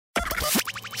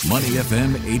Money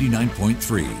FM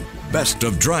 89.3. Best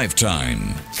of drive time.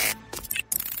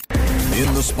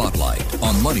 In the spotlight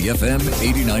on Money FM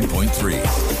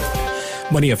 89.3.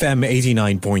 Money FM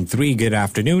 89.3. Good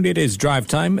afternoon. It is drive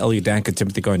time. Elliot Danker,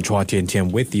 Timothy Go, and Chua Tian Tian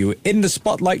with you. In the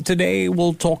spotlight today,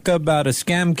 we'll talk about a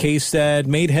scam case that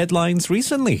made headlines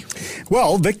recently.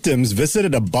 Well, victims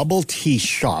visited a bubble tea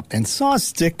shop and saw a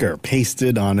sticker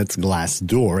pasted on its glass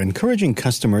door encouraging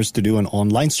customers to do an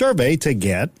online survey to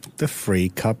get the free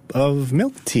cup of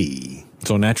milk tea.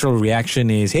 So natural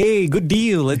reaction is, hey, good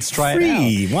deal, let's try it out.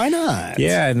 Free, why not?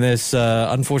 Yeah, and this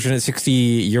unfortunate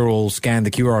 60-year-old scanned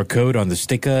the QR code on the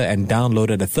sticker and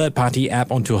downloaded a third-party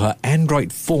app onto her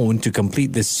Android phone to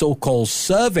complete this so-called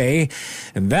survey.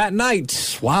 And that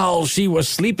night, while she was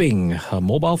sleeping, her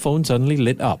mobile phone suddenly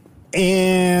lit up.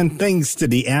 And thanks to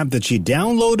the app that she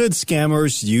downloaded,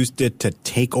 scammers used it to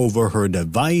take over her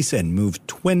device and move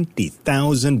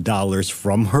 $20,000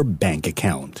 from her bank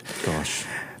account. Gosh.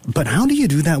 But how do you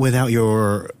do that without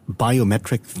your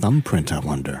biometric thumbprint, I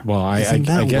wonder? Well, I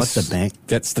guess what the bank...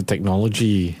 that's the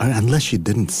technology. Unless she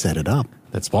didn't set it up.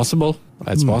 That's possible.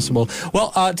 That's possible.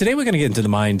 Well, today we're going to get into the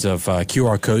minds of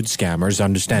QR code scammers,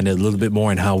 understand it a little bit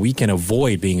more and how we can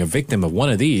avoid being a victim of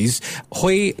one of these.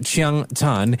 Hui Chiang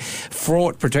Tan,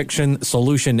 Fraud Protection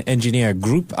Solution Engineer,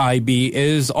 Group IB,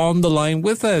 is on the line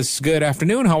with us. Good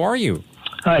afternoon. How are you?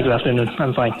 Hi, good afternoon.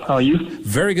 I'm fine. How are you?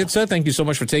 Very good, sir. Thank you so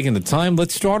much for taking the time.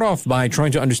 Let's start off by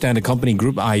trying to understand the company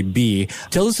Group IB.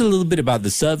 Tell us a little bit about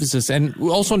the services, and we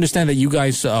also understand that you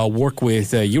guys work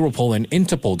with Europol and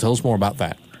Interpol. Tell us more about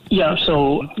that. Yeah,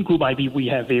 so Group IB, we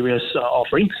have various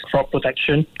offerings: fraud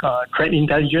protection, threat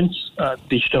intelligence,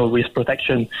 digital risk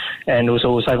protection, and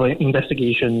also cyber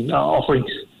investigation offerings.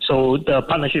 So the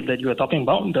partnership that you are talking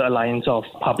about, the Alliance of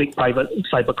Public-Private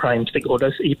Cybercrime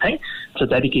Stakeholders, APAC, it's a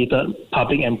dedicated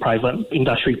public and private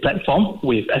industry platform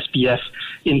with SPF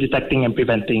in detecting and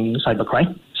preventing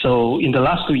cybercrime. So in the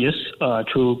last 2 years,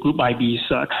 through Group IB's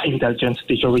intelligence,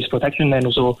 digital risk protection, and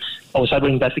also our cyber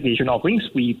investigation offerings,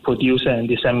 we produced and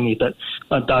disseminated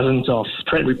dozens of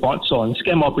threat reports on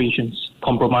scam operations,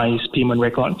 compromised payment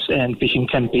records, and phishing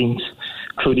campaigns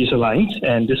through this alliance.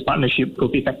 And this partnership will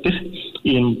be effective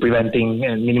in preventing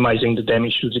and minimizing the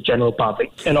damage to the general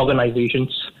public and organizations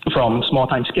from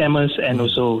small-time scammers and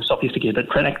also sophisticated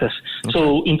threat actors. Okay.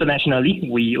 So internationally,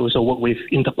 we also work with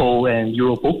Interpol and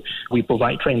Europol. We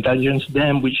provide threat intelligence to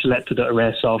them, which led to the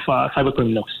arrest of cyber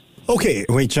criminals. Okay,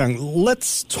 Wei Chang,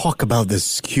 let's talk about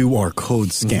this QR code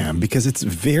scam because it's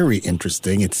very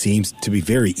interesting. It seems to be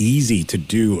very easy to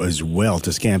do as well, to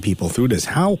scam people through this.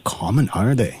 How common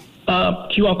are they?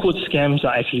 QR code scams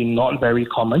are actually not very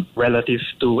common relative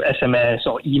to SMS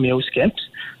or email scams.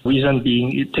 Reason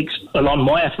being, it takes a lot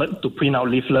more effort to print out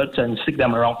leaflets and stick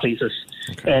them around places.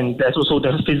 Okay. And there's also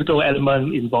the physical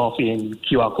element involved in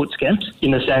QR code scams,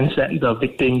 in the sense that the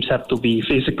victims have to be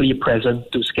physically present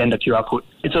to scan the QR code.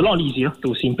 It's a lot easier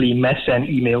to simply mass send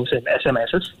emails and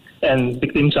SMSs, and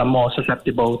victims are more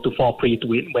susceptible to fall prey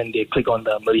to it when they click on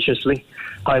the malicious link.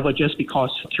 However, just because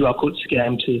QR code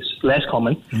scams is less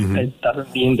common, it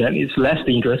doesn't mean that it's less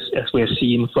dangerous, as we have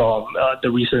seen from the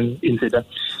recent incident.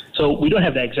 So we don't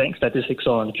have the exact statistics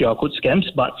on QR code scams,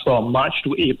 but from March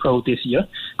to April this year,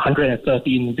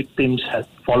 113 victims have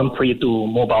fallen prey to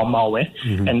mobile malware,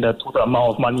 and the total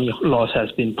amount of money lost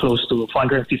has been close to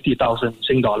 450,000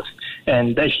 Sing dollars,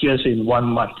 and that's just in 1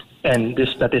 month. And this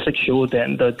statistics show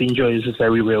that the danger is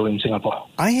very real in Singapore.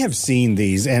 I have seen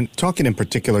these, and talking in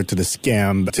particular to the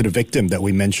scam, to the victim that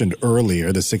we mentioned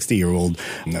earlier, the 60-year-old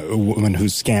woman who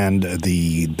scanned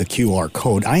the QR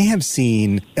code. I have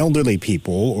seen elderly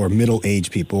people or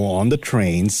middle-aged people on the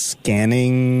train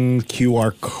scanning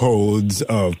QR codes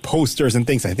of posters and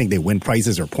things. I think they win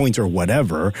prizes or points or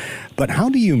whatever. But how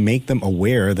do you make them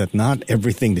aware that not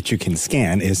everything that you can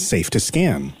scan is safe to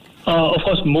scan? Of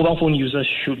course, mobile phone users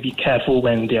should be careful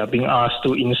when they are being asked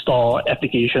to install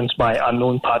applications by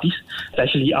unknown parties,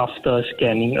 especially after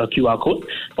scanning a QR code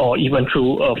or even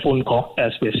through a phone call,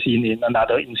 as we've seen in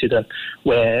another incident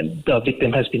where the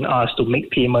victim has been asked to make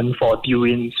payment for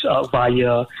viewings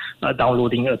via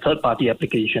downloading a third-party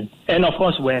application. And of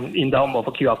course, when in doubt of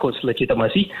a QR code's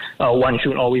legitimacy, one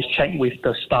should always check with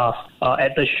the staff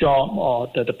at the shop or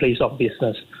the place of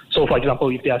business. So, for example,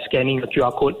 if they are scanning a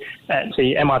QR code at,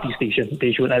 say, MRT station,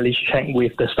 they should at least check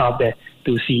with the staff there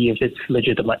to see if it's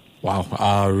legitimate.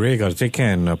 Wow, really got to take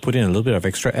care and put in a little bit of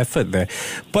extra effort there.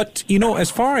 But, as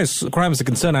far as crimes are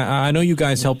concerned, I know you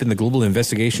guys help in the global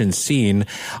investigation scene.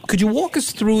 Could you walk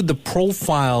us through the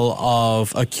profile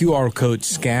of a QR code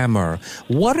scammer?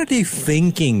 What are they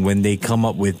thinking when they come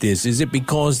up with this? Is it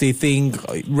because they think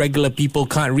regular people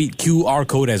can't read QR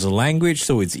code as a language,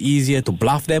 so it's easier to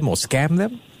bluff them or scam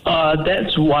them?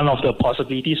 That's one of the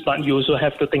possibilities, but you also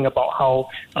have to think about how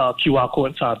QR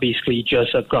codes are basically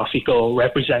just a graphical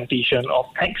representation of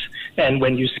text, and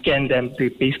when you scan them, they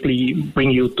basically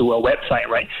bring you to a website,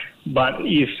 right? But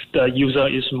if the user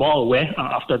is more aware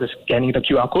after scanning the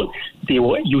QR code, they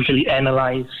will usually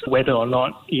analyze whether or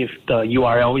not if the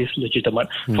URL is legitimate.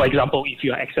 For example, if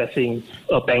you are accessing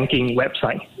a banking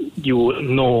website, you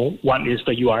know what is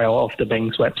the URL of the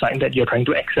bank's website that you're trying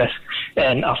to access.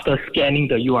 And after scanning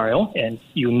the URL and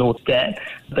you note that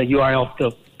the URL of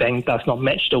the bank does not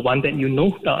match the one that you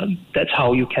know, that's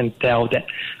how you can tell that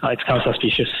it's kind of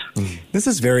suspicious. This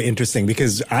is very interesting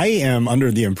because I am under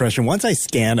the impression once I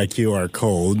scan a QR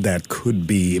code that could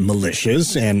be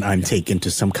malicious and I'm taken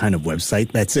to some kind of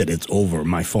website, that's it. It's over.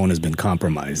 My phone has been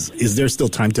compromised. Is there still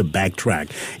time to backtrack?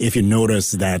 If you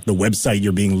notice that the website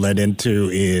you're being led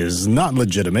into is not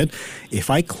legitimate,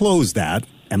 if I close that,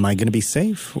 am I going to be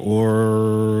safe,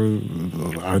 or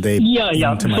are they?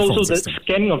 Yeah. Into my phone So the system?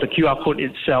 scanning of the QR code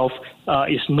itself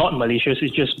is not malicious.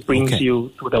 It just brings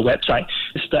you to the website.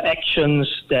 It's the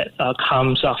actions that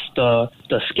comes after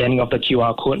the scanning of the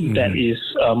QR code that is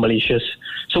malicious.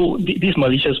 So these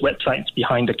malicious websites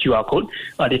behind the QR code,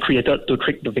 they created to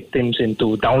trick the victims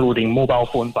into downloading mobile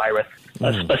phone virus.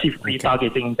 Specifically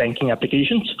targeting banking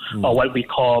applications or what we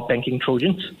call banking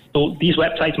trojans. So these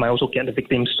websites might also get the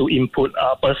victims to input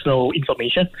personal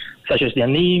information such as their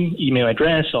name, email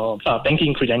address, or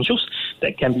banking credentials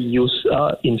that can be used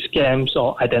in scams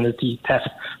or identity theft.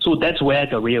 So that's where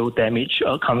the real damage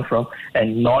comes from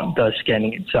and not the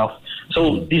scanning itself.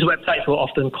 So these websites will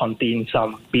often contain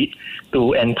some bait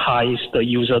to entice the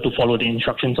user to follow the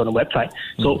instructions on the website.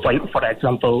 So for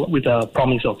example, with a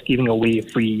promise of giving away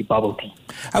free bubble tea.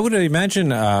 I would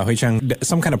imagine, Hui Chang,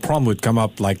 some kind of prompt would come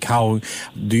up like how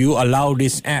do you allow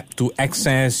this app to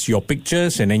access your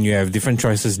pictures, and then you have different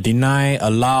choices, deny,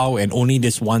 allow, and only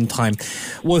this one time.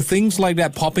 Were things like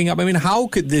that popping up? I mean, how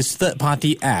could this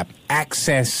third-party app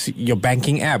access your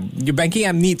banking app? Your banking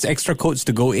app needs extra codes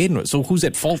to go in, so who's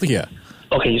at fault here?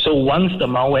 Okay, so once the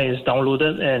malware is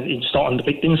downloaded and installed on the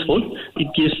victim's phone,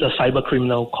 it gives the cyber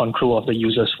criminal control of the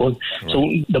user's phone. Right. So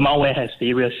the malware has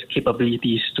various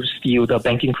capabilities to steal the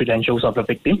banking credentials of the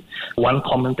victim. One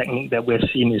common technique that we've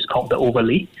seen is called the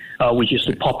overlay, which is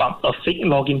to pop up a fake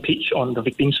login page on the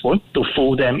victim's phone to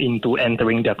fool them into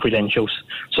entering their credentials.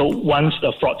 So once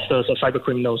the fraudsters or cyber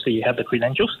criminals, they have the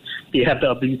credentials, they have the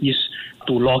abilities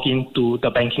to log into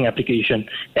the banking application.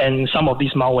 And some of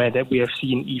these malware that we have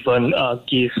seen even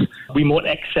give remote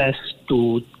access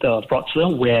to the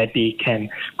fraudster where they can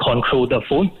control the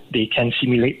phone, they can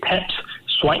simulate taps,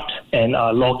 swipes, and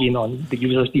log in on the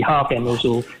user's behalf and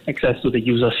also access to the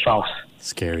user's files.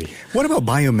 Scary. What about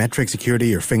biometric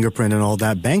security or fingerprint and all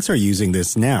that? Banks are using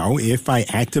this now. If I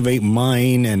activate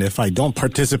mine and if I don't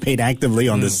participate actively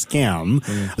on the scam,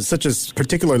 such as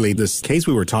particularly this case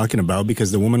we were talking about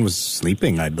because the woman was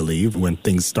sleeping, I believe, when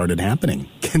things started happening.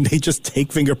 Can they just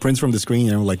take fingerprints from the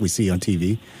screen, like we see on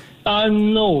TV?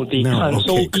 No, they can't.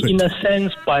 Okay, so in a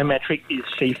sense, biometric is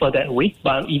safer that way.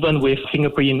 But even with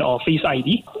fingerprint or Face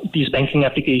ID, these banking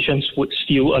applications would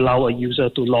still allow a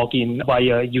user to log in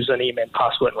via username and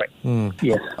password, right?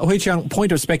 Yes. Hui Chiang,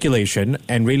 point of speculation,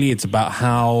 and really it's about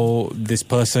how this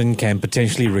person can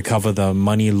potentially recover the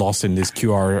money lost in this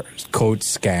QR code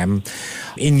scam.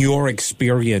 In your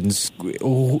experience,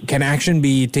 can action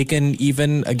be taken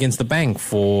even against the bank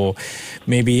for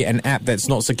maybe an app that's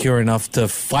not secure enough to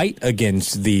fight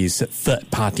against these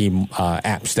third-party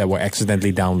apps that were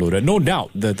accidentally downloaded? No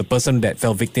doubt the person that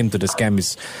fell victim to the scam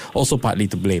is also partly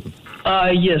to blame.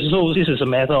 Yes, so this is a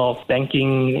matter of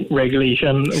banking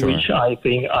regulation, which I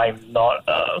think I'm not...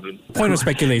 Point of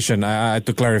speculation,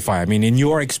 to clarify. I mean, in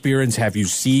your experience, have you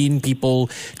seen people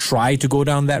try to go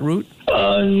down that route?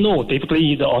 No,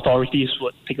 typically the authorities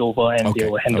would take over and they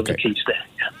will handle the case there.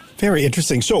 Yeah. Very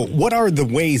interesting. So what are the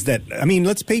ways that,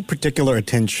 let's pay particular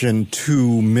attention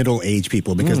to middle-aged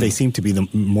people because they seem to be the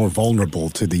more vulnerable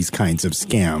to these kinds of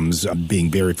scams,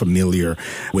 being very familiar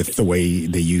with the way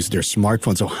they use their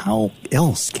smartphones. So how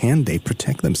else can they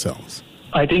protect themselves?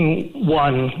 I think,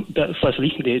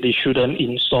 firstly, they shouldn't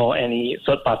install any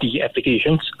third-party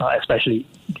applications, especially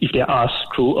if they are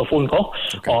asked through a phone call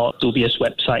or dubious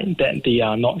website that they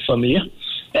are not familiar.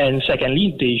 And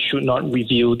secondly, they should not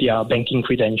reveal their banking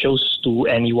credentials to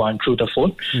anyone through the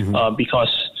phone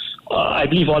because I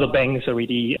believe all the banks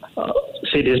already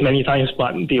say this many times,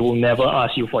 but they will never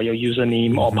ask you for your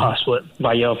username or password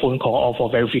via a phone call or for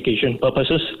verification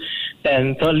purposes.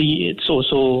 And thirdly, it's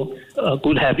also a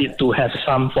good habit to have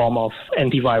some form of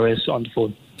antivirus on the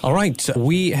phone. All right.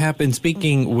 We have been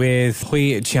speaking with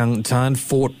Hui Chiang Tan,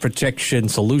 Fraud Protection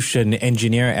Solution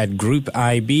Engineer at Group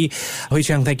IB. Hui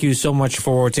Chiang, thank you so much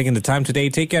for taking the time today.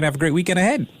 Take care and have a great weekend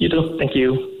ahead. You too. Thank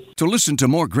you. To listen to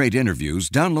more great interviews,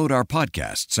 download our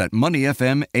podcasts at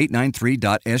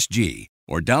moneyfm893.sg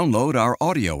or download our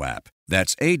audio app.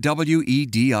 That's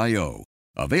AWEDIO.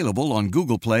 Available on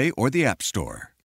Google Play or the App Store.